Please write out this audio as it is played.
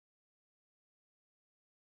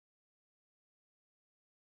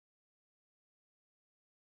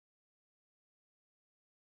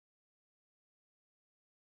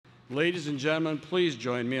Ladies and gentlemen, please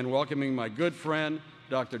join me in welcoming my good friend,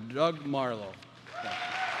 Dr. Doug Marlowe.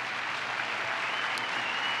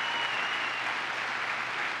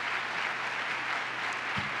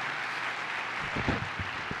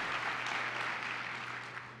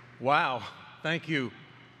 Wow, thank you,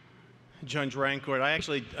 Judge Rancourt.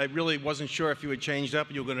 I really wasn't sure if you had changed up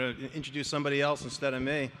and you were going to introduce somebody else instead of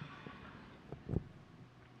me.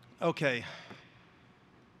 Okay.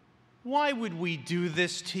 Why would we do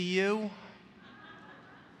this to you?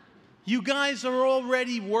 You guys are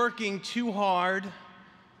already working too hard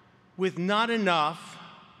with not enough.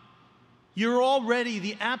 You're already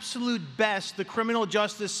the absolute best the criminal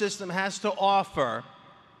justice system has to offer.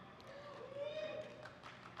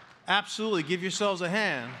 Absolutely, give yourselves a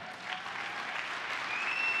hand.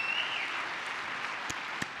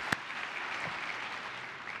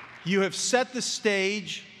 You have set the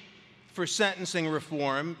stage for sentencing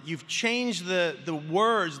reform. You've changed the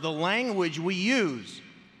words, the language we use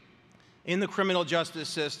in the criminal justice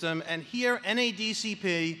system. And here,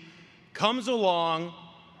 NADCP comes along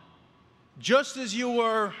just as you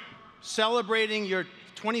were celebrating your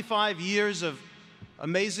 25 years of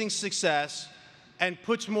amazing success and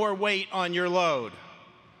puts more weight on your load.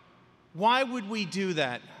 Why would we do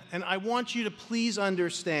that? And I want you to please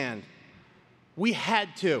understand, we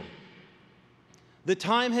had to. The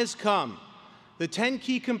time has come. The 10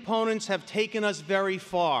 key components have taken us very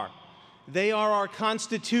far. They are our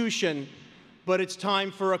Constitution, but it's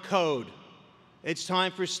time for a code. It's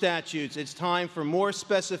time for statutes. It's time for more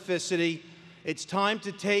specificity. It's time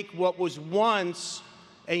to take what was once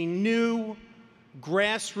a new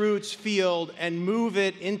grassroots field and move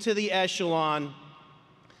it into the echelon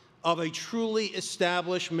of a truly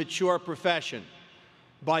established, mature profession.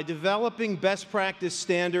 By developing best practice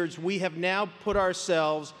standards, we have now put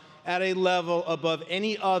ourselves at a level above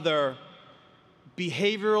any other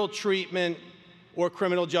behavioral treatment or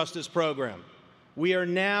criminal justice program. We are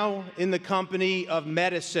now in the company of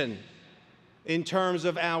medicine in terms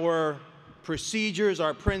of our procedures,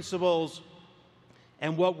 our principles,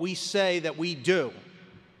 and what we say that we do,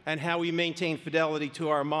 and how we maintain fidelity to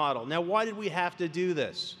our model. Now, why did we have to do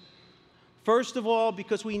this? First of all,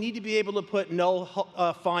 because we need to be able to put null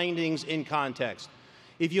findings in context.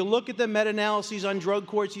 If you look at the meta-analyses on drug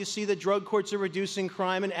courts, you see that drug courts are reducing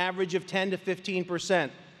crime an average of 10 to 15%.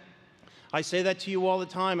 I say that to you all the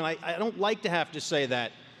time, and I don't like to have to say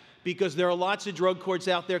that, because there are lots of drug courts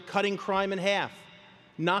out there cutting crime in half,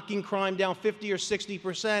 knocking crime down 50 or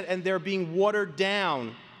 60%, and they're being watered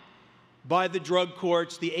down by the drug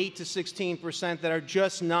courts, the 8 to 16% that are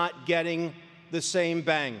just not getting the same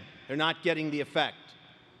bang. They're not getting the effect.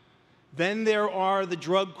 Then there are the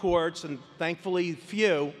drug courts, and thankfully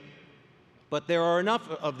few, but there are enough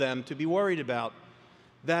of them to be worried about,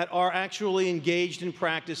 that are actually engaged in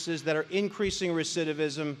practices that are increasing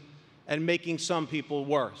recidivism and making some people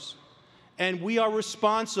worse. And we are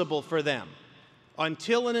responsible for them.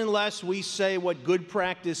 Until and unless we say what good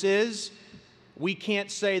practice is, we can't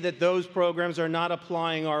say that those programs are not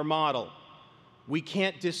applying our model. We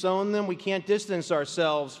can't disown them, we can't distance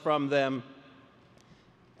ourselves from them,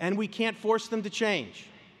 and we can't force them to change.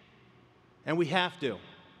 And we have to.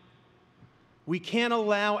 We can't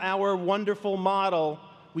allow our wonderful model,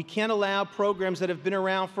 we can't allow programs that have been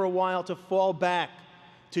around for a while to fall back,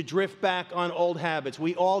 to drift back on old habits.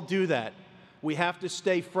 We all do that. We have to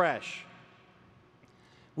stay fresh.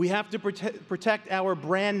 We have to protect our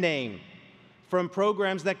brand name from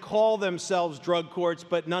programs that call themselves drug courts,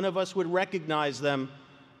 but none of us would recognize them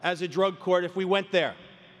as a drug court if we went there,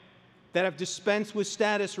 that have dispensed with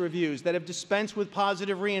status reviews, that have dispensed with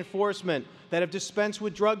positive reinforcement, that have dispensed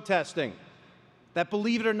with drug testing, that,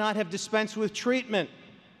 believe it or not, have dispensed with treatment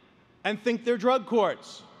and think they're drug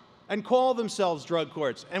courts and call themselves drug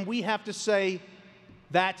courts. And we have to say,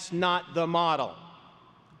 that's not the model.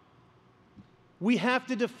 We have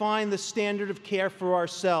to define the standard of care for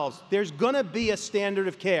ourselves. There's going to be a standard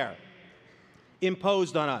of care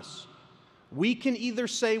imposed on us. We can either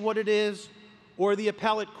say what it is, or the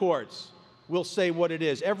appellate courts will say what it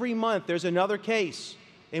is. Every month, there's another case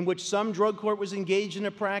in which some drug court was engaged in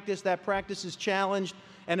a practice, that practice is challenged,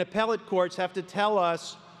 and appellate courts have to tell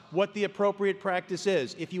us what the appropriate practice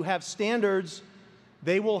is. If you have standards,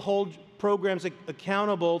 they will hold programs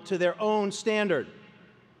accountable to their own standard.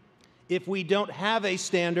 If we don't have a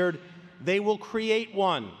standard, they will create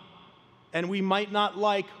one, and we might not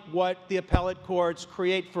like what the appellate courts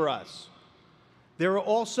create for us. There are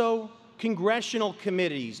also congressional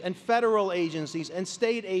committees and federal agencies and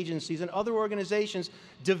state agencies and other organizations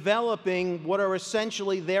developing what are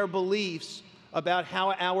essentially their beliefs about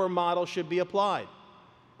how our model should be applied.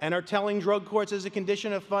 and are telling drug courts as a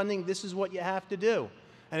condition of funding, this is what you have to do.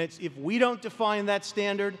 And if we don't define that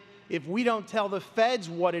standard, if we don't tell the feds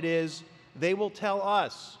what it is, they will tell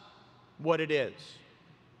us what it is.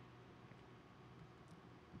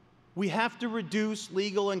 We have to reduce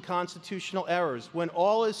legal and constitutional errors. When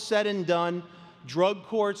all is said and done, drug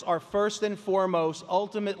courts are first and foremost,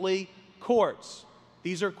 ultimately, courts.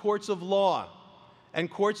 These are courts of law. And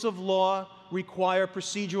courts of law require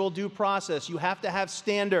procedural due process. You have to have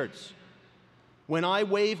standards. When I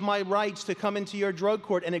waive my rights to come into your drug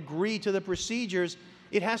court and agree to the procedures,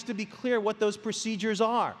 it has to be clear what those procedures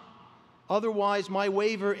are. Otherwise, my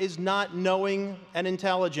waiver is not knowing and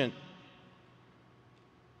intelligent.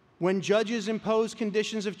 When judges impose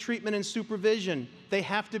conditions of treatment and supervision, they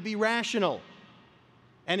have to be rational.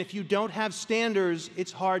 And if you don't have standards,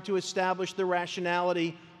 it's hard to establish the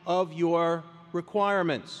rationality of your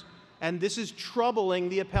requirements. And this is troubling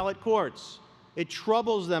the appellate courts. It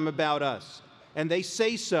troubles them about us, and they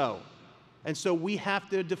say so. And so we have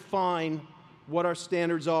to define what our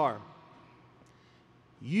standards are.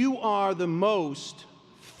 You are the most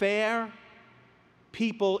fair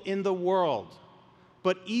people in the world,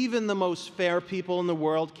 but even the most fair people in the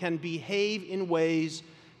world can behave in ways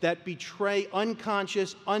that betray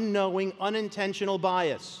unconscious, unknowing, unintentional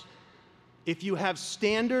bias. If you have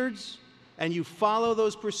standards and you follow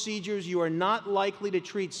those procedures, you are not likely to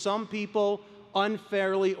treat some people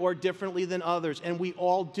unfairly or differently than others, and we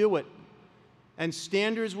all do it. And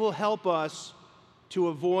standards will help us to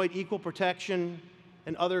avoid equal protection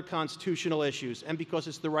and other constitutional issues, and because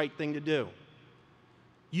it's the right thing to do.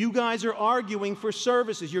 You guys are arguing for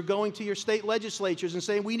services. You're going to your state legislatures and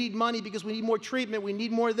saying, we need money because we need more treatment, we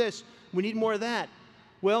need more of this, we need more of that.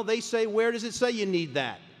 Well, they say, where does it say you need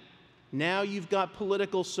that? Now you've got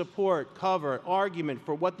political support, cover, argument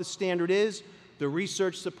for what the standard is, the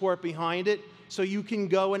research support behind it, so you can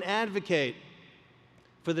go and advocate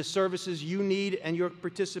for the services you need and your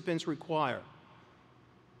participants require.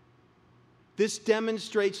 This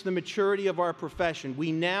demonstrates the maturity of our profession.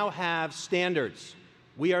 We now have standards.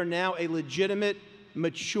 We are now a legitimate,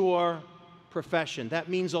 mature profession. That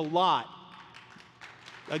means a lot.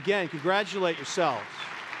 Again, congratulate yourselves.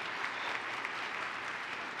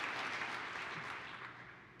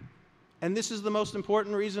 And this is the most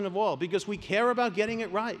important reason of all, because we care about getting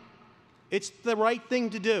it right. It's the right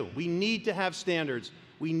thing to do. We need to have standards.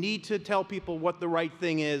 We need to tell people what the right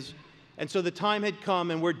thing is. And so the time had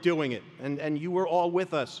come, and we're doing it. And you were all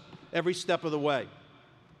with us every step of the way.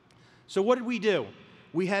 So what did we do?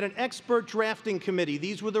 We had an expert drafting committee.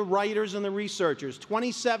 These were the writers and the researchers,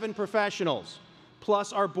 27 professionals,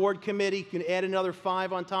 plus our board committee. You can add another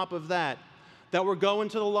 5 on top of that were going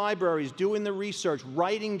to the libraries, doing the research,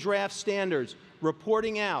 writing draft standards,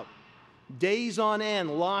 reporting out, days on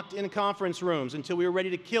end, locked in conference rooms until we were ready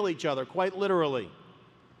to kill each other, quite literally.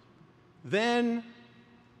 Then,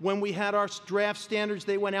 when we had our draft standards,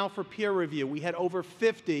 they went out for peer review. We had over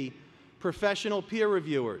 50 professional peer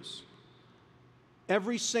reviewers.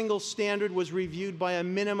 Every single standard was reviewed by a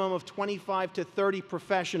minimum of 25 to 30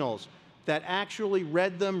 professionals that actually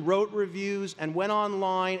read them, wrote reviews, and went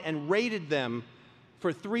online and rated them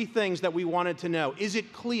for 3 things that we wanted to know. Is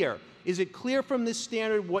it clear? Is it clear from this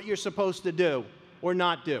standard what you're supposed to do or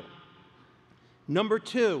not do? Number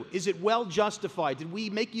 2, is it well justified? Do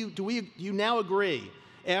you now agree,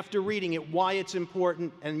 after reading it, why it's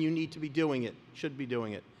important and you need to be doing it, should be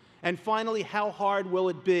doing it? And finally, how hard will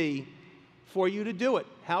it be for you to do it?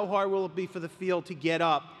 How hard will it be for the field to get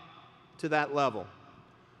up to that level?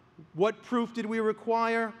 What proof did we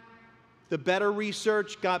require? The better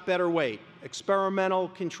research got better weight. Experimental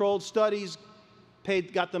controlled studies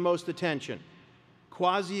got the most attention.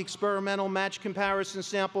 Quasi-experimental match comparison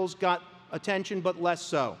samples got attention, but less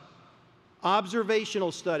so.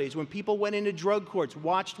 Observational studies, when people went into drug courts,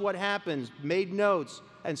 watched what happens, made notes,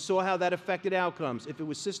 and saw how that affected outcomes. If it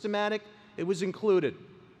was systematic, it was included.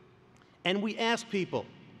 And we asked people,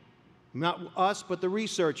 not us, but the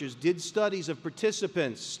researchers, did studies of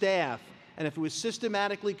participants, staff, and if it was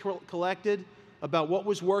systematically collected about what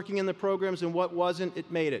was working in the programs and what wasn't,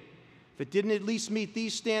 it made it. If it didn't at least meet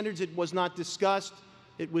these standards, it was not discussed,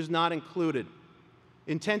 it was not included.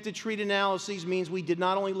 Intent to treat analyses means we did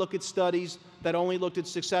not only look at studies that only looked at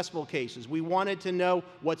successful cases. We wanted to know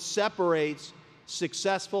what separates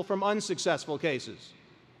successful from unsuccessful cases.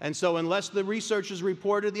 And so unless the researchers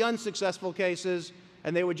reported the unsuccessful cases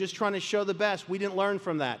and they were just trying to show the best, we didn't learn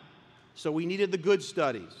from that. So we needed the good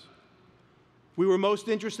studies. We were most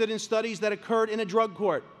interested in studies that occurred in a drug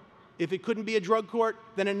court. If it couldn't be a drug court,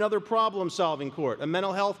 then another problem-solving court, a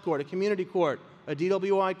mental health court, a community court, a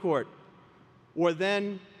DWI court. Or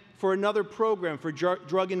then for another program for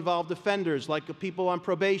drug-involved offenders, like people on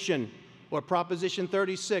probation, or Proposition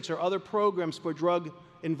 36, or other programs for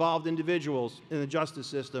drug-involved individuals in the justice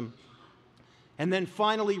system. And then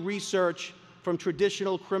finally, research from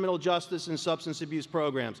traditional criminal justice and substance abuse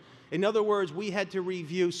programs. In other words, we had to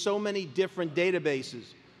review so many different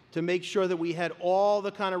databases to make sure that we had all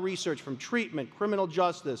the kind of research from treatment, criminal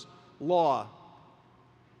justice, law.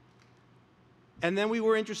 And then we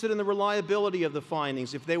were interested in the reliability of the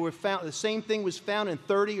findings. If they were found, the same thing was found in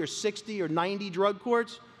 30 or 60 or 90 drug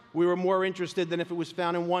courts, we were more interested than if it was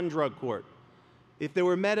found in one drug court. If there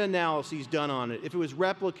were meta-analyses done on it, if it was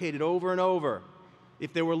replicated over and over,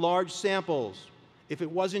 if there were large samples, if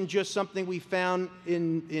it wasn't just something we found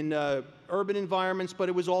in urban environments, but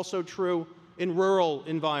it was also true in rural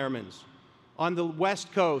environments, on the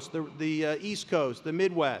West Coast, the East Coast, the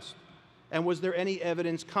Midwest, and was there any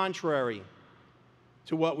evidence contrary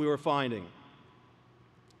to what we were finding?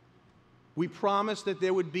 We promised that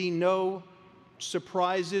there would be no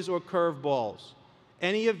surprises or curveballs.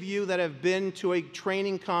 Any of you that have been to a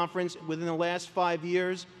training conference within the last 5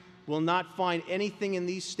 years will not find anything in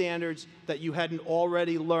these standards that you hadn't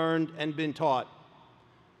already learned and been taught.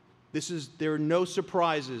 There are no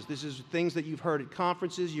surprises. This is things that you've heard at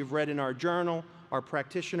conferences, you've read in our journal, our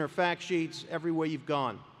practitioner fact sheets, everywhere you've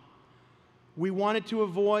gone. We wanted to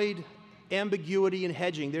avoid ambiguity and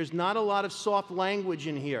hedging. There's not a lot of soft language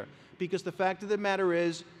in here, because the fact of the matter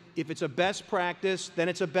is, if it's a best practice, then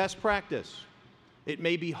it's a best practice. It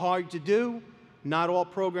may be hard to do. Not all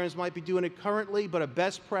programs might be doing it currently, but a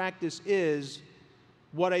best practice is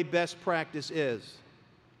what a best practice is.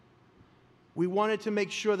 We wanted to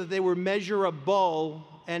make sure that they were measurable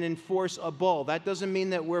and enforceable. That doesn't mean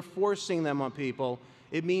that we're forcing them on people.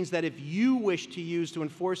 It means that if you wish to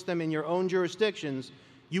enforce them in your own jurisdictions,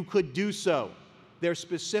 you could do so. They're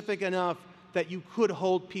specific enough that you could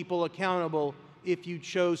hold people accountable if you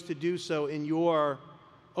chose to do so in your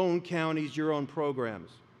own counties, your own programs.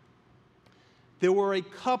 There were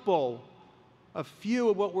a few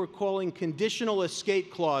of what we're calling conditional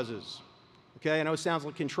escape clauses. Okay, I know it sounds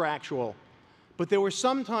like contractual, but there were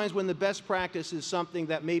some times when the best practice is something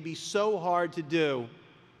that may be so hard to do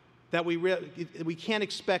that we can't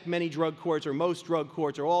expect many drug courts or most drug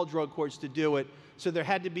courts or all drug courts to do it, so there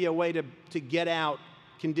had to be a way to get out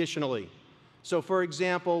conditionally. So for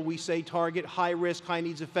example, we say target high-risk,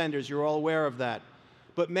 high-needs offenders. You're all aware of that.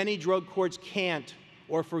 But many drug courts can't,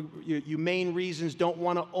 or for humane reasons, don't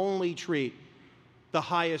want to only treat the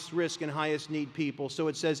highest risk and highest need people. So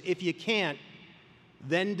it says, if you can't,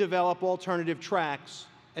 then develop alternative tracks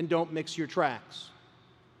and don't mix your tracks.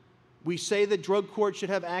 We say that drug courts should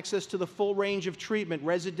have access to the full range of treatment,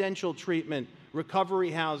 residential treatment,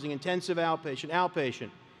 recovery housing, intensive outpatient, outpatient.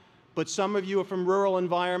 But some of you are from rural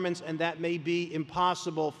environments, and that may be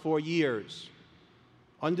impossible for years.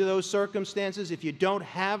 Under those circumstances, if you don't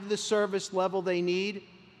have the service level they need,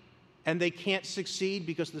 and they can't succeed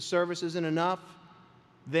because the service isn't enough,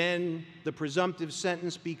 then the presumptive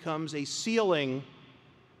sentence becomes a ceiling,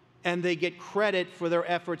 and they get credit for their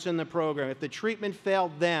efforts in the program. If the treatment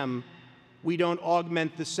failed them, we don't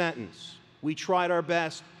augment the sentence. We tried our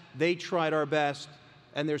best, they tried our best,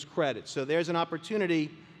 and there's credit. So there's an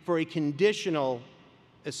opportunity for a conditional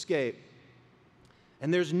escape.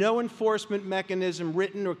 And there's no enforcement mechanism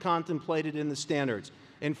written or contemplated in the standards.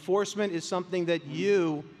 Enforcement is something that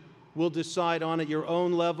you will decide on at your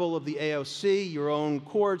own level of the AOC, your own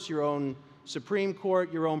courts, your own Supreme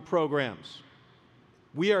Court, your own programs.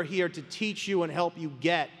 We are here to teach you and help you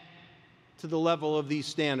get to the level of these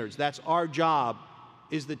standards. That's our job,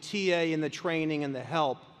 is the TA and the training and the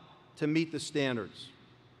help to meet the standards.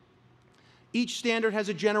 Each standard has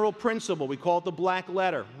a general principle. We call it the black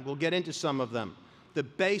letter. We'll get into some of them. The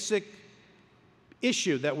basic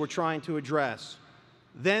issue that we're trying to address.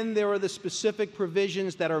 Then there are the specific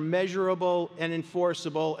provisions that are measurable and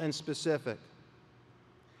enforceable and specific.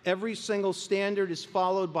 Every single standard is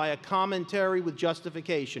followed by a commentary with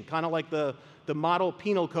justification, kind of like the model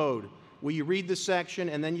penal code, where you read the section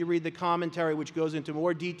and then you read the commentary, which goes into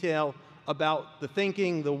more detail about the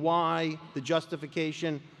thinking, the why, the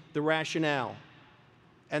justification, the rationale,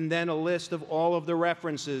 and then a list of all of the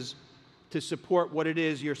references to support what it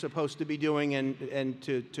is you're supposed to be doing and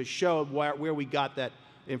to show where we got that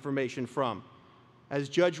information from. As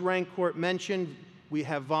Judge Rancourt mentioned, we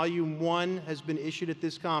have Volume 1 has been issued at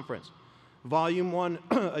this conference. Volume 1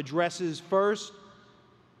 addresses first,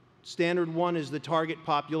 Standard 1 is the target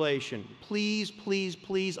population. Please, please,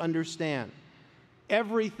 please understand,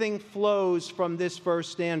 everything flows from this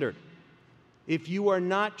first standard. If you are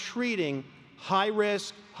not treating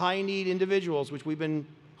high-risk, high-need individuals, which we've been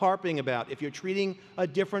harping about. If you're treating a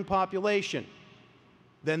different population,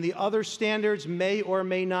 then the other standards may or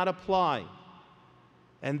may not apply.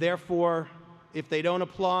 And therefore, if they don't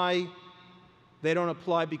apply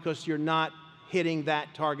because you're not hitting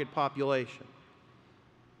that target population.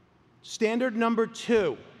 Standard number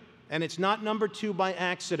 2, and it's not number 2 by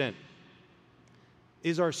accident,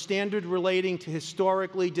 is our standard relating to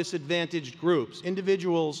historically disadvantaged groups,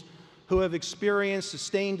 individuals who have experienced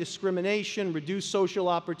sustained discrimination, reduced social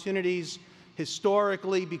opportunities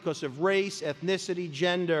historically because of race, ethnicity,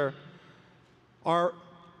 gender, are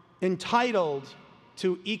entitled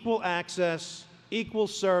to equal access, equal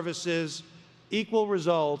services, equal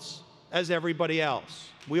results as everybody else.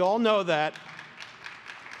 We all know that.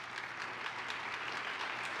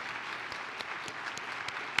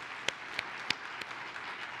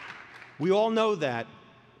 We all know that,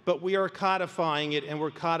 but we are codifying it, and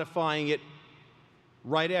we're codifying it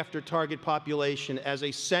right after target population as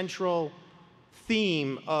a central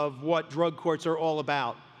theme of what drug courts are all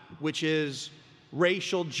about, which is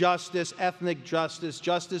racial justice, ethnic justice,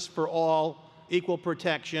 justice for all, equal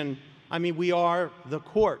protection. I mean, we are the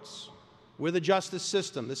courts. We're the justice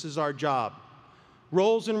system. This is our job.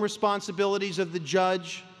 Roles and responsibilities of the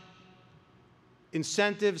judge: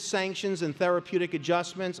 incentives, sanctions, and therapeutic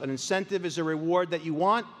adjustments. An incentive is a reward that you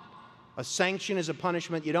want. A sanction is a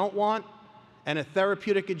punishment you don't want. And a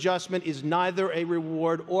therapeutic adjustment is neither a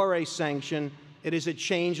reward or a sanction. It is a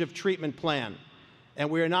change of treatment plan. And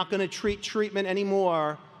we are not going to treat treatment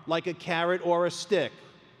anymore like a carrot or a stick.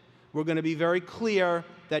 We're going to be very clear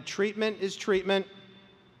that treatment is treatment.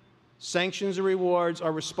 Sanctions or rewards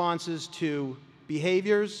are responses to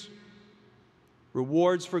behaviors,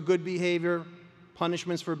 rewards for good behavior,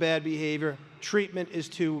 punishments for bad behavior. Treatment is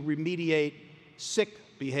to remediate sick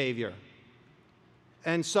behavior.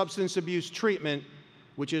 And substance abuse treatment,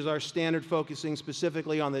 which is our standard focusing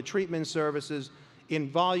specifically on the treatment services. In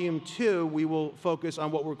Volume 2, we will focus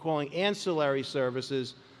on what we're calling ancillary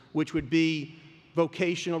services, which would be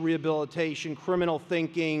vocational rehabilitation, criminal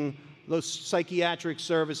thinking, those psychiatric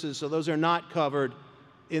services. So those are not covered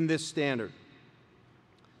in this standard.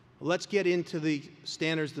 Let's get into the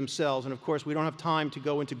standards themselves. And of course, we don't have time to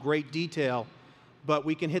go into great detail, but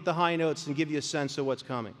we can hit the high notes and give you a sense of what's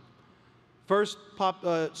coming. First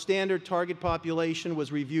standard target population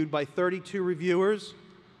was reviewed by 32 reviewers.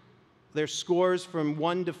 Their scores from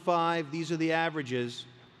 1 to 5, these are the averages.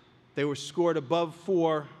 They were scored above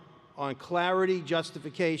 4 on clarity,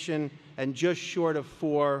 justification, and just short of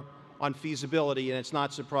 4 on feasibility. And it's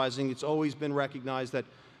not surprising. It's always been recognized that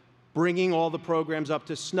bringing all the programs up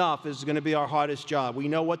to snuff is going to be our hardest job. We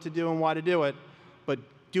know what to do and why to do it, but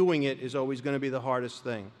doing it is always going to be the hardest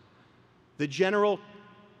thing. The general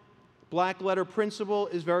black letter principle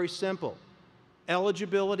is very simple.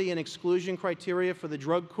 Eligibility and exclusion criteria for the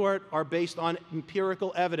drug court are based on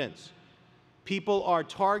empirical evidence. People are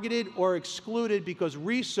targeted or excluded because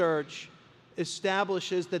research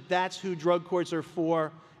establishes that that's who drug courts are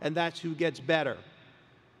for and that's who gets better.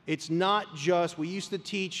 It's not just, we used to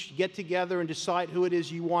teach, get together and decide who it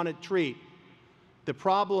is you want to treat. The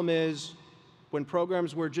problem is, when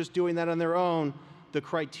programs were just doing that on their own, the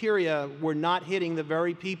criteria were not hitting the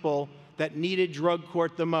very people that needed drug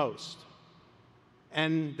court the most.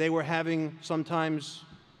 And they were having sometimes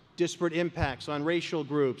disparate impacts on racial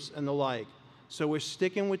groups and the like. So we're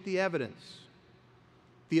sticking with the evidence.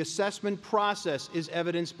 The assessment process is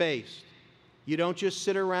evidence-based. You don't just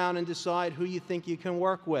sit around and decide who you think you can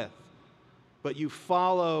work with, but you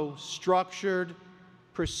follow structured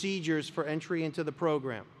procedures for entry into the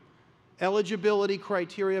program. Eligibility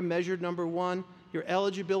criteria measured number 1. Your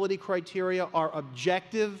eligibility criteria are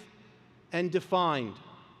objective and defined.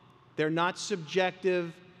 They're not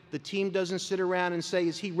subjective. The team doesn't sit around and say,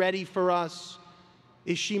 is he ready for us?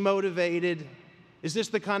 Is she motivated? Is this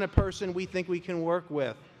the kind of person we think we can work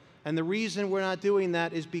with? And the reason we're not doing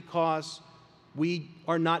that is because we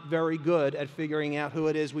are not very good at figuring out who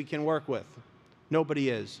it is we can work with. Nobody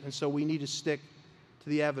is. And so we need to stick to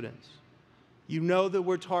the evidence. You know that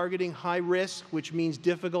we're targeting high risk, which means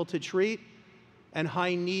difficult to treat, and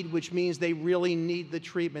high need, which means they really need the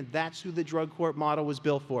treatment. That's who the drug court model was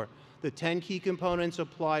built for. The 10 key components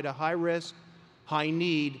apply to high risk, high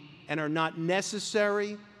need, and are not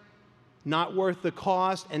necessary, not worth the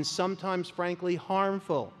cost, and sometimes, frankly,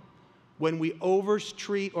 harmful. When we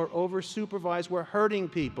overtreat or oversupervise, we're hurting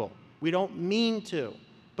people. We don't mean to,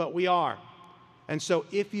 but we are. And so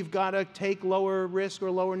if you've got to take lower risk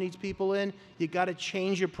or lower needs people in, you've got to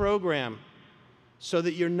change your program so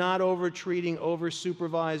that you're not overtreating,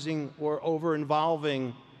 oversupervising, or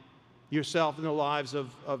over-involving yourself in the lives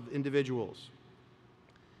of individuals.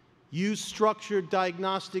 Use structured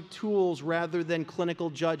diagnostic tools rather than clinical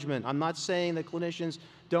judgment. I'm not saying that clinicians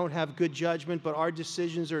don't have good judgment, but our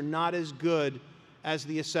decisions are not as good as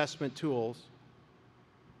the assessment tools.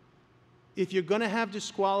 If you're going to have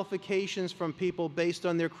disqualifications from people based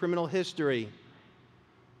on their criminal history,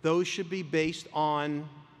 those should be based on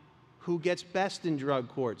who gets best in drug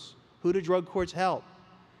courts. Who do drug courts help?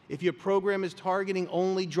 If your program is targeting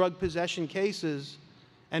only drug possession cases,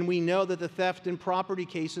 and we know that the theft and property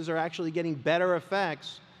cases are actually getting better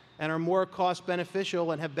effects and are more cost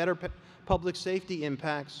beneficial and have better public safety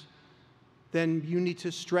impacts, then you need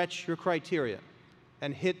to stretch your criteria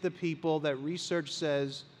and hit the people that research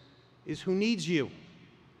says is who needs you.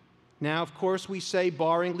 Now, of course, we say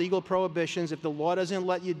barring legal prohibitions, if the law doesn't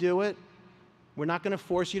let you do it, we're not going to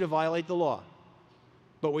force you to violate the law.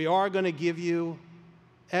 But we are going to give you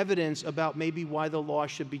evidence about maybe why the law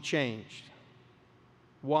should be changed,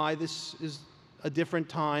 why this is a different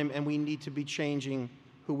time and we need to be changing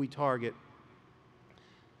who we target.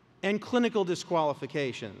 And clinical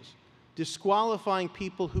disqualifications. Disqualifying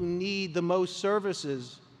people who need the most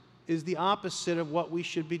services is the opposite of what we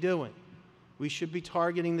should be doing. We should be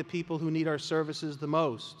targeting the people who need our services the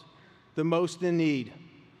most in need.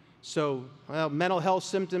 So, well, mental health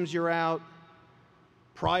symptoms, you're out.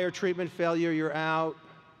 Prior treatment failure, you're out.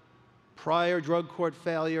 Prior drug court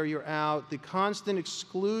failure, you're out. The constant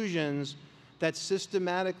exclusions that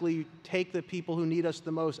systematically take the people who need us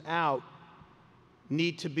the most out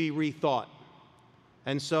need to be rethought.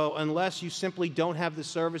 And so unless you simply don't have the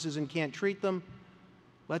services and can't treat them,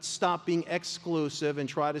 let's stop being exclusive and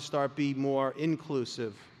try to start being more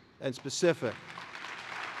inclusive and specific.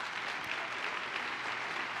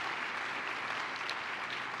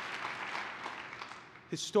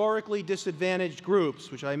 Historically disadvantaged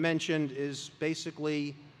groups, which I mentioned is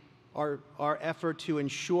basically our effort to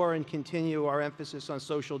ensure and continue our emphasis on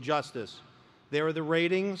social justice. There are the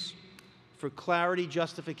ratings for clarity,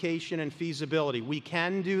 justification, and feasibility. We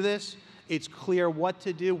can do this. It's clear what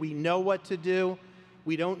to do. We know what to do.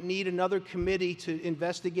 We don't need another committee to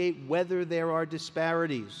investigate whether there are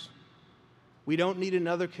disparities. We don't need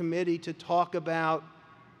another committee to talk about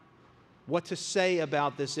what to say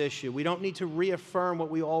about this issue. We don't need to reaffirm what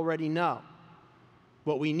we already know.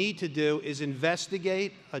 What we need to do is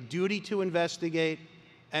investigate, a duty to investigate,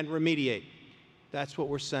 and remediate. That's what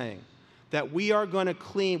we're saying. That we are going to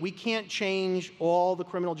clean. We can't change all the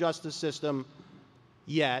criminal justice system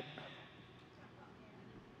yet,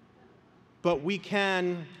 but we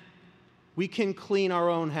can clean our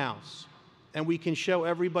own house, and we can show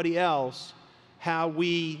everybody else how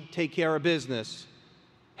we take care of business,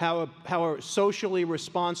 how a socially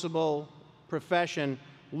responsible profession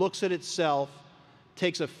looks at itself,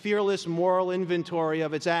 takes a fearless moral inventory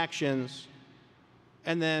of its actions,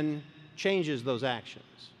 and then changes those actions.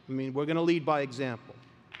 I mean, we're going to lead by example.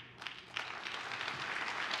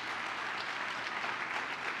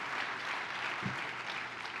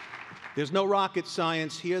 There's no rocket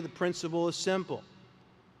science here. The principle is simple.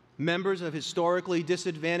 Members of historically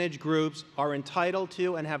disadvantaged groups are entitled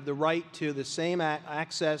to and have the right to the same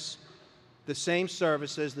access, the same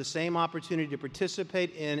services, the same opportunity to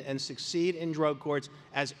participate in and succeed in drug courts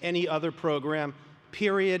as any other program,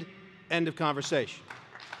 period, end of conversation.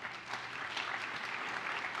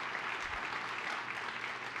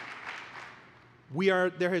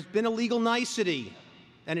 There has been a legal nicety,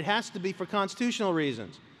 and it has to be for constitutional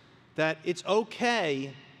reasons, that it's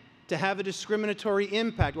okay to have a discriminatory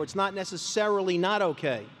impact, or it's not necessarily not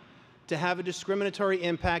okay to have a discriminatory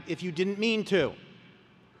impact if you didn't mean to.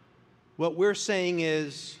 What we're saying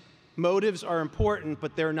is motives are important,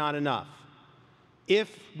 but they're not enough.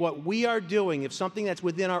 If what we are doing, if something that's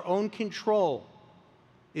within our own control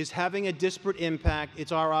is having a disparate impact,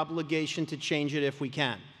 it's our obligation to change it if we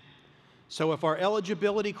can. So if our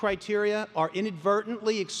eligibility criteria are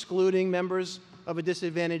inadvertently excluding members of a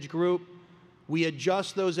disadvantaged group, we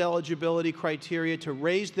adjust those eligibility criteria to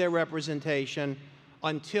raise their representation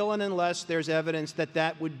until and unless there's evidence that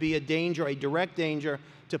that would be a danger, a direct danger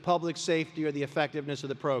to public safety or the effectiveness of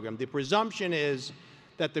the program. The presumption is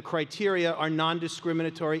that the criteria are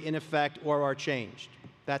non-discriminatory in effect or are changed.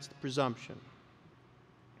 That's the presumption.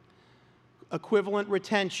 Equivalent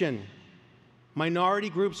retention. Minority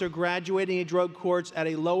groups are graduating in drug courts at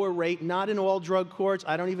a lower rate, not in all drug courts.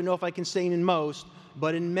 I don't even know if I can say in most,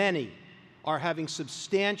 but in many are having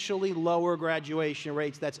substantially lower graduation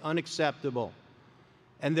rates. That's unacceptable.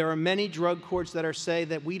 And there are many drug courts that are saying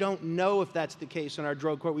that we don't know if that's the case in our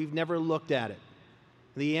drug court. We've never looked at it.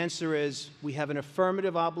 The answer is we have an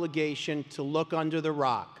affirmative obligation to look under the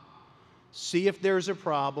rock, see if there's a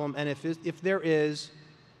problem, and if there is,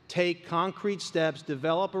 take concrete steps,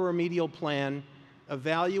 develop a remedial plan,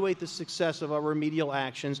 evaluate the success of our remedial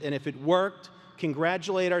actions, and if it worked,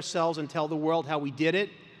 congratulate ourselves and tell the world how we did it.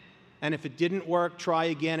 And if it didn't work, try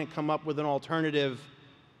again and come up with an alternative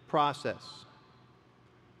process.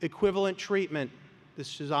 Equivalent treatment.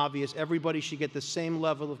 This is obvious. Everybody should get the same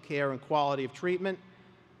level of care and quality of treatment.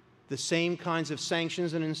 The same kinds of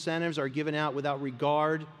sanctions and incentives are given out without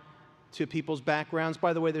regard to people's backgrounds.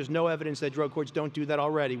 By the way, there's no evidence that drug courts don't do that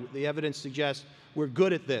already. The evidence suggests we're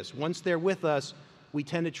good at this. Once they're with us, we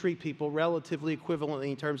tend to treat people relatively equivalently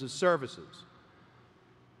in terms of services.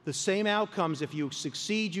 The same outcomes. If you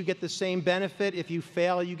succeed, you get the same benefit. If you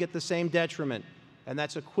fail, you get the same detriment. And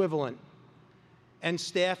that's equivalent. And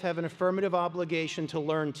staff have an affirmative obligation to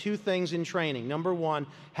learn two things in training. Number one,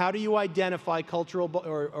 how do you identify cultural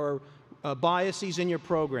biases in your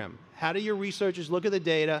program? How do your researchers look at the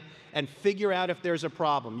data and figure out if there's a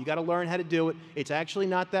problem? You got to learn how to do it. It's actually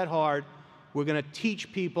not that hard. We're going to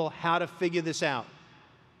teach people how to figure this out.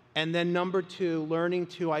 And then number two, learning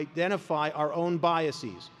to identify our own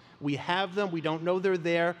biases. We have them. We don't know they're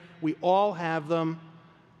there. We all have them.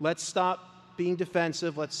 Let's stop being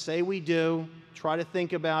defensive. Let's say we do. Try to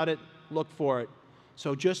think about it. Look for it.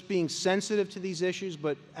 So just being sensitive to these issues,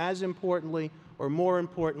 but as importantly, or more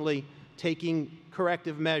importantly, taking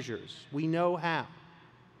corrective measures. We know how.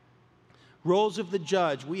 Roles of the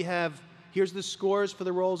judge. We have, here's the scores for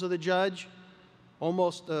the roles of the judge.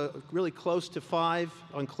 Almost really close to 5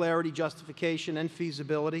 on clarity, justification, and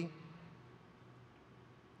feasibility.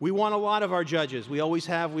 We want a lot of our judges. We always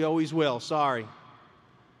have, we always will. Sorry.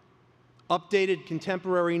 Updated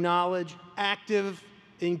contemporary knowledge, active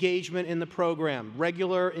engagement in the program,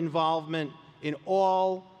 regular involvement in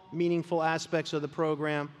all meaningful aspects of the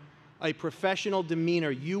program, a professional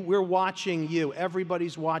demeanor. We're watching you.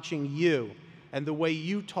 Everybody's watching you. And the way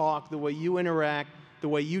you talk, the way you interact, the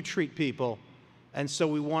way you treat people. And so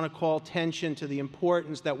we want to call attention to the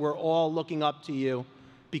importance that we're all looking up to you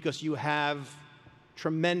because you have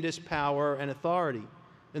tremendous power and authority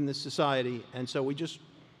in this society. And so we just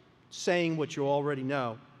saying what you already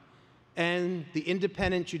know. And the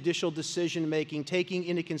independent judicial decision-making, taking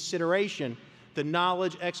into consideration the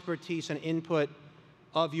knowledge, expertise, and input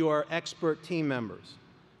of your expert team members.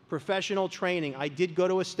 Professional training. I did go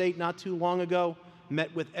to a state not too long ago,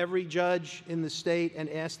 met with every judge in the state and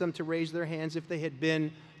asked them to raise their hands if they had been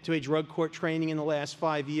to a drug court training in the last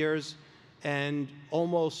 5 years, and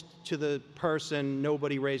almost to the person,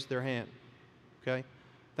 nobody raised their hand, okay?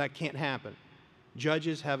 That can't happen.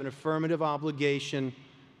 Judges have an affirmative obligation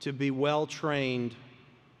to be well-trained,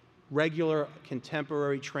 regular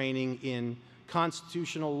contemporary training in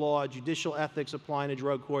constitutional law, judicial ethics applying to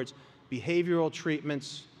drug courts, behavioral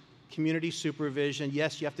treatments, community supervision.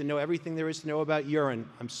 Yes, you have to know everything there is to know about urine.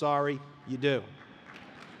 I'm sorry, you do.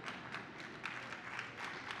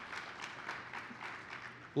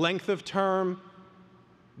 Length of term.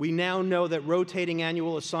 We now know that rotating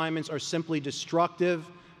annual assignments are simply destructive.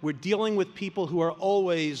 We're dealing with people who are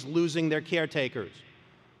always losing their caretakers.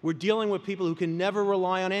 We're dealing with people who can never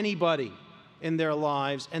rely on anybody in their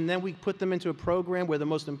lives, and then we put them into a program where the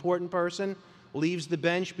most important person leaves the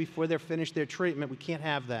bench before they're finished their treatment. We can't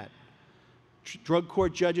have that. Drug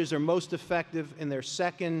court judges are most effective in their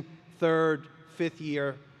second, third, fifth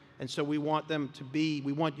year, and so we want them to be,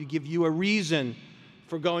 we want to give you a reason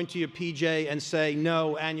for going to your PJ and say,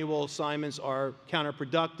 no, annual assignments are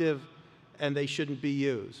counterproductive and they shouldn't be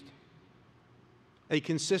used. A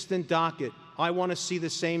consistent docket. I want to see the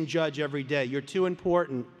same judge every day. You're too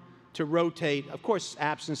important to rotate. Of course,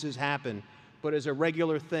 absences happen, but as a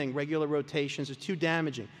regular thing, regular rotations are too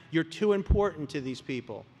damaging. You're too important to these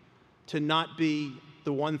people to not be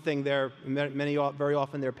the one thing very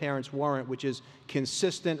often their parents weren't, which is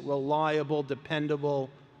consistent, reliable, dependable,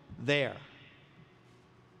 there.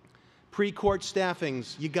 Pre-court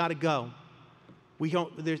staffings, you got to go.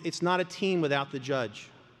 It's not a team without the judge.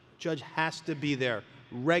 Judge has to be there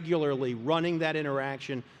regularly, running that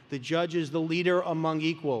interaction. The judge is the leader among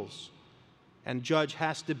equals, and judge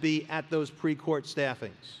has to be at those pre-court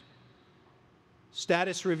staffings.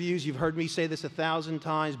 Status reviews, you've heard me say this 1,000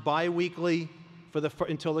 times, bi-weekly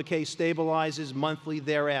until the case stabilizes, monthly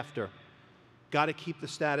thereafter. Got to keep the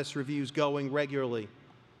status reviews going regularly.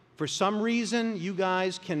 For some reason, you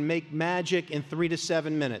guys can make magic in 3 to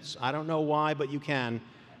 7 minutes. I don't know why, but you can.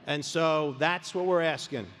 And so that's what we're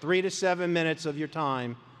asking, 3 to 7 minutes of your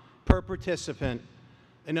time per participant.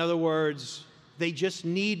 In other words, they just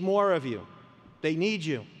need more of you. They need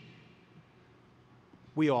you.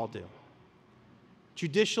 We all do.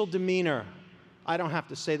 Judicial demeanor. I don't have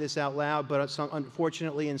to say this out loud, but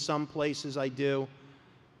unfortunately in some places I do.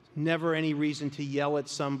 never any reason to yell at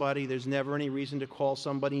somebody. There's never any reason to call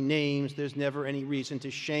somebody names. There's never any reason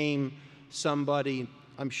to shame somebody.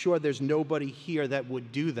 I'm sure there's nobody here that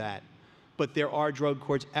would do that, but there are drug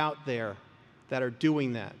courts out there that are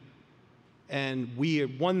doing that. And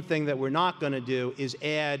one thing that we're not going to do is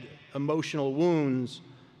add emotional wounds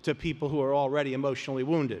to people who are already emotionally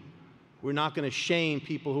wounded. We're not going to shame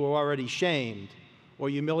people who are already shamed or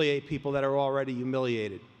humiliate people that are already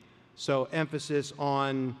humiliated. So emphasis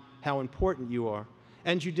on how important you are.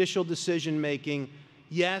 And judicial decision-making,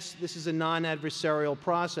 yes, this is a non-adversarial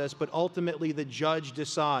process, but ultimately the judge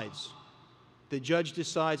decides. The judge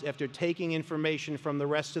decides after taking information from the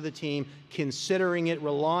rest of the team, considering it,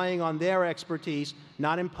 relying on their expertise,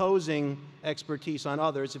 not imposing expertise on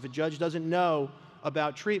others. If a judge doesn't know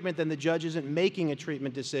about treatment, then the judge isn't making a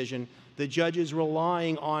treatment decision. The judge is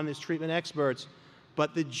relying on his treatment experts,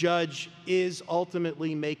 but the judge is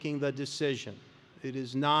ultimately making the decision. It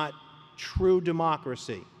is not true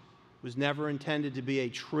democracy. It was never intended to be a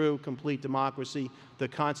true, complete democracy. The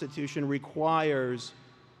Constitution requires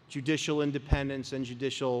judicial independence and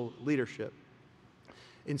judicial leadership.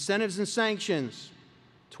 Incentives and sanctions,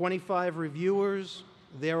 25 reviewers.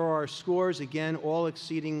 There are scores, again, all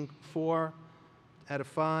exceeding 4 out of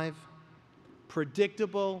 5.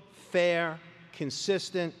 Predictable, fair,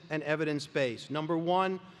 consistent, and evidence-based. Number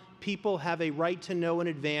one, people have a right to know in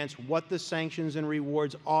advance what the sanctions and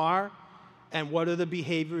rewards are and what are the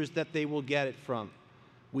behaviors that they will get it from.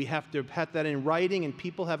 We have to put that in writing, and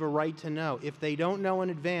people have a right to know. If they don't know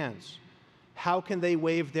in advance, how can they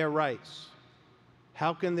waive their rights?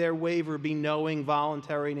 How can their waiver be knowing,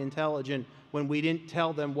 voluntary, and intelligent when we didn't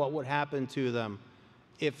tell them what would happen to them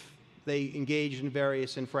if they engaged in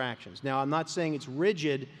various infractions? Now, I'm not saying it's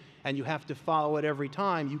rigid and you have to follow it every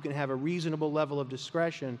time. You can have a reasonable level of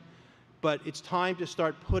discretion, but it's time to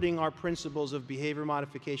start putting our principles of behavior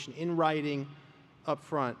modification in writing up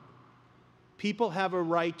front. People have a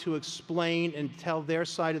right to explain and tell their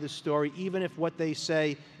side of the story, even if what they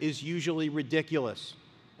say is usually ridiculous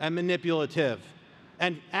and manipulative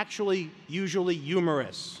and actually usually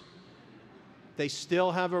humorous. They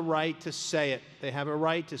still have a right to say it. They have a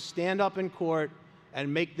right to stand up in court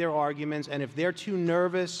and make their arguments, and if they're too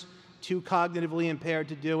nervous, too cognitively impaired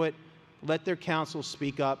to do it, let their counsel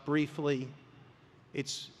speak up briefly.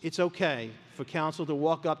 It's okay for counsel to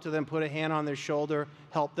walk up to them, put a hand on their shoulder,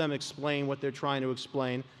 help them explain what they're trying to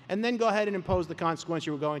explain, and then go ahead and impose the consequence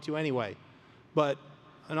you were going to anyway. But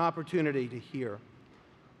an opportunity to hear.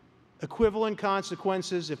 Equivalent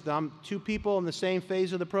consequences, if I'm two people in the same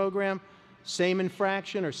phase of the program, same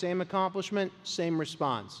infraction or same accomplishment, same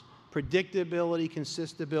response. Predictability,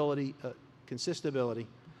 consistability,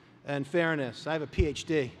 and fairness. I have a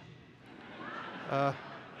PhD.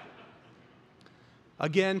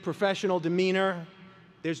 Again, professional demeanor.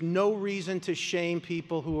 There's no reason to shame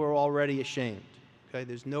people who are already ashamed. Okay?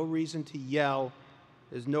 There's no reason to yell.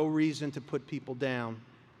 There's no reason to put people down.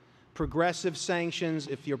 Progressive sanctions.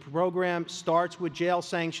 If your program starts with jail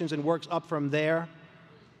sanctions and works up from there,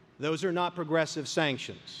 those are not progressive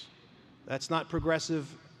sanctions. That's not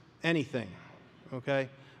progressive anything. Okay?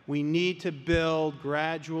 We need to build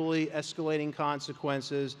gradually escalating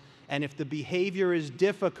consequences, and if the behavior is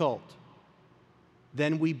difficult,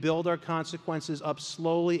 then we build our consequences up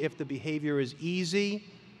slowly. If the behavior is easy,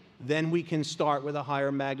 then we can start with a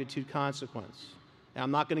higher magnitude consequence. Now,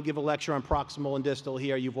 I'm not going to give a lecture on proximal and distal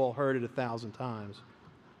here. You've all heard it 1,000 times.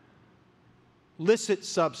 Licit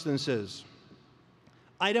substances.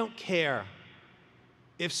 I don't care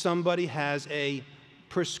if somebody has a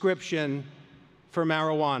prescription for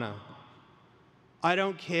marijuana. I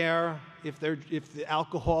don't care if the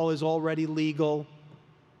alcohol is already legal.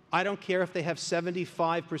 I don't care if they have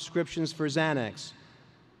 75 prescriptions for Xanax.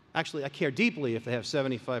 Actually, I care deeply if they have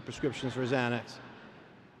 75 prescriptions for Xanax.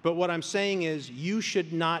 But what I'm saying is you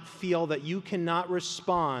should not feel that you cannot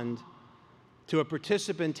respond to a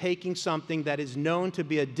participant taking something that is known to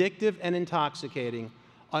be addictive and intoxicating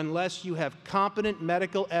unless you have competent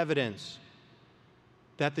medical evidence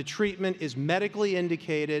that the treatment is medically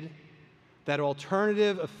indicated, that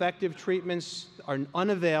alternative effective treatments are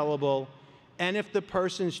unavailable, and if the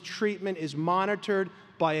person's treatment is monitored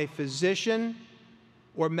by a physician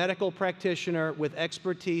or medical practitioner with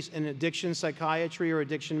expertise in addiction psychiatry or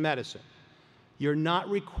addiction medicine. You're not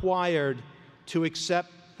required to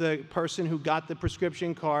accept the person who got the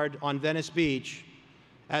prescription card on Venice Beach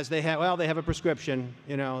as they have a prescription,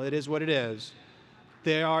 you know, it is what it is.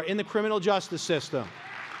 They are in the criminal justice system.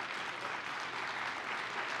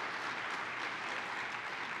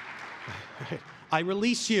 I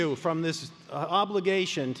release you from this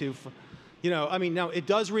obligation to, now it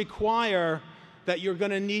does require that you're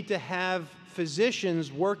going to need to have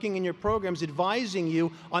physicians working in your programs advising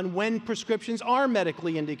you on when prescriptions are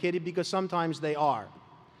medically indicated, because sometimes they are.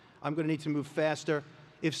 I'm going to need to move faster.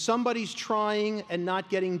 If somebody's trying and not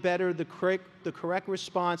getting better, the correct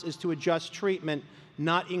response is to adjust treatment,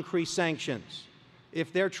 not increase sanctions.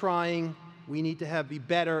 If they're trying, we need to be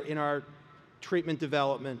better in our treatment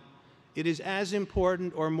development. It is as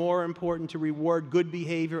important or more important to reward good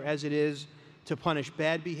behavior as it is to punish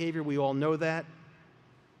bad behavior. We all know that.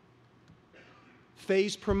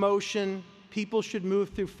 Phase promotion. People should move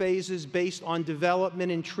through phases based on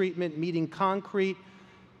development and treatment meeting concrete,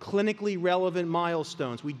 clinically relevant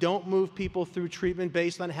milestones. We don't move people through treatment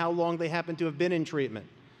based on how long they happen to have been in treatment.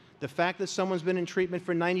 The fact that someone's been in treatment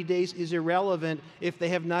for 90 days is irrelevant if they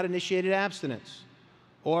have not initiated abstinence,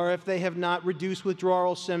 or if they have not reduced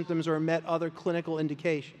withdrawal symptoms or met other clinical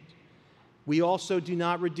indications. We also do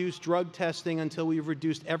not reduce drug testing until we've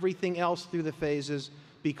reduced everything else through the phases,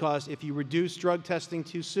 because if you reduce drug testing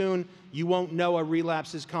too soon, you won't know a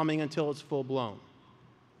relapse is coming until it's full-blown.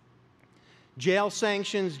 Jail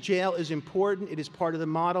sanctions. Jail is important. It is part of the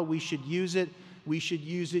model. We should use it. We should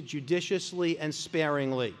use it judiciously and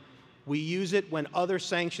sparingly. We use it when other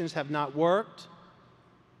sanctions have not worked.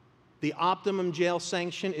 The optimum jail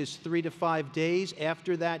sanction is 3 to 5 days.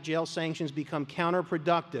 After that, jail sanctions become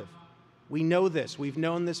counterproductive. We know this. We've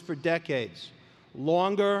known this for decades.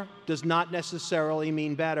 Longer does not necessarily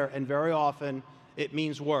mean better, and very often it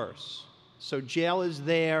means worse. So jail is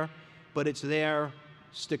there, but it's there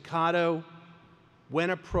staccato, when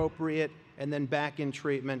appropriate, and then back in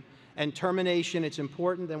treatment. And termination, it's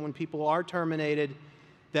important that when people are terminated,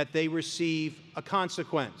 that they receive a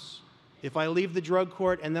consequence. If I leave the drug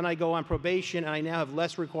court and then I go on probation and I now have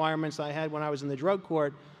less requirements than I had when I was in the drug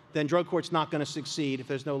court, then drug court's not going to succeed if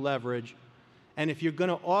there's no leverage. And if you're going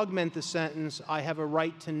to augment the sentence, I have a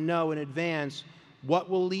right to know in advance what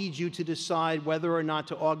will lead you to decide whether or not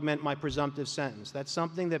to augment my presumptive sentence. That's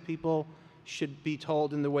something that people should be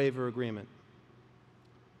told in the waiver agreement.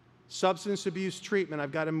 Substance abuse treatment.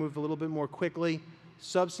 I've got to move a little bit more quickly.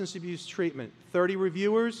 Substance abuse treatment. 30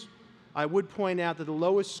 reviewers. I would point out that the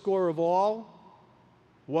lowest score of all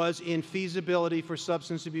was in feasibility for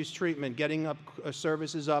substance abuse treatment, getting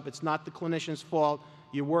services up. It's not the clinician's fault.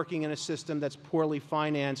 You're working in a system that's poorly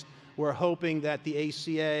financed. We're hoping that the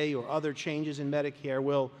ACA or other changes in Medicare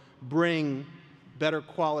will bring better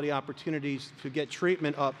quality opportunities to get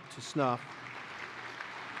treatment up to snuff.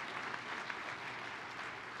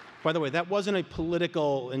 By the way, that wasn't a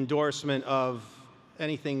political endorsement of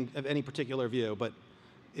anything, of any particular view, but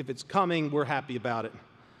if it's coming, we're happy about it.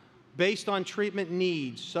 Based on treatment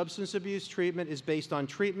needs. Substance abuse treatment is based on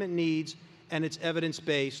treatment needs, and it's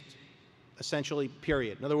evidence-based, essentially,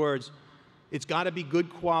 period. In other words, it's got to be good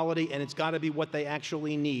quality, and it's got to be what they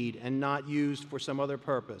actually need and not used for some other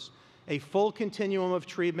purpose. A full continuum of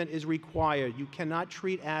treatment is required. You cannot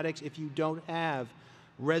treat addicts if you don't have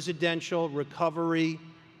residential recovery,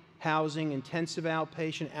 housing, intensive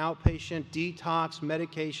outpatient, outpatient, detox,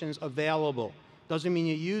 medications available. Doesn't mean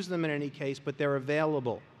you use them in any case, but they're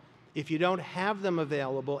available. If you don't have them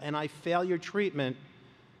available and I fail your treatment,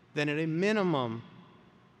 then at a minimum,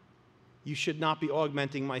 you should not be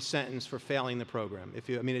augmenting my sentence for failing the program.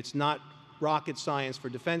 I mean, it's not rocket science for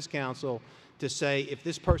defense counsel to say if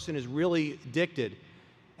this person is really addicted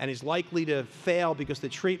and is likely to fail because the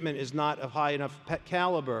treatment is not of high enough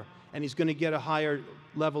caliber and he's going to get a higher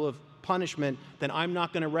level of punishment, then I'm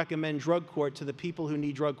not going to recommend drug court to the people who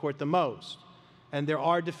need drug court the most. And there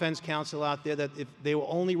are defense counsel out there that if they will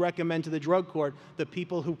only recommend to the drug court the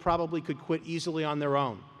people who probably could quit easily on their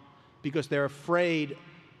own because they're afraid.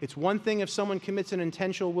 It's one thing if someone commits an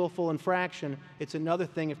intentional willful infraction. It's another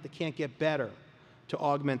thing if they can't get better to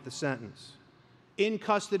augment the sentence.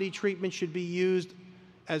 In-custody treatment should be used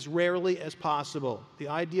as rarely as possible. The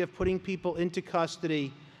idea of putting people into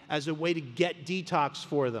custody as a way to get detox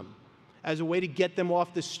for them, as a way to get them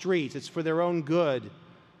off the streets, it's for their own good,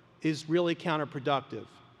 is really counterproductive.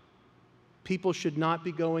 People should not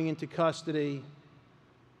be going into custody.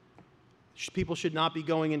 People should not be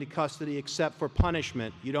going into custody except for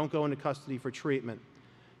punishment. You don't go into custody for treatment.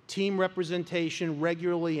 Team representation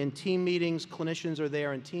regularly in team meetings. Clinicians are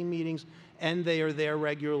there in team meetings, and they are there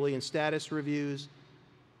regularly in status reviews.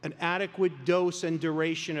 An adequate dose and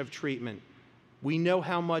duration of treatment. We know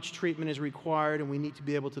how much treatment is required, and we need to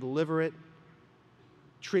be able to deliver it.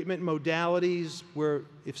 Treatment modalities, where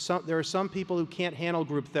there are some people who can't handle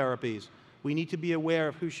group therapies. We need to be aware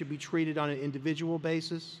of who should be treated on an individual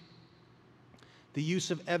basis. The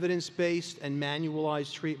use of evidence-based and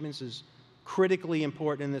manualized treatments is critically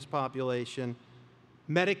important in this population.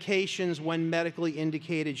 Medications, when medically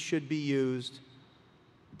indicated, should be used.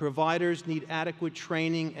 Providers need adequate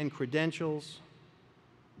training and credentials.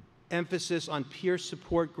 Emphasis on peer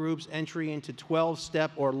support groups, entry into 12-step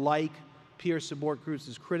or like peer support groups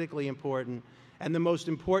is critically important. And the most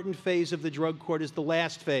important phase of the drug court is the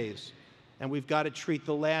last phase. And we've got to treat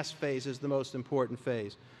the last phase as the most important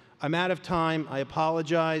phase. I'm out of time. I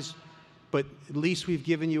apologize. But at least we've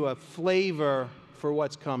given you a flavor for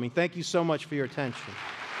what's coming. Thank you so much for your attention.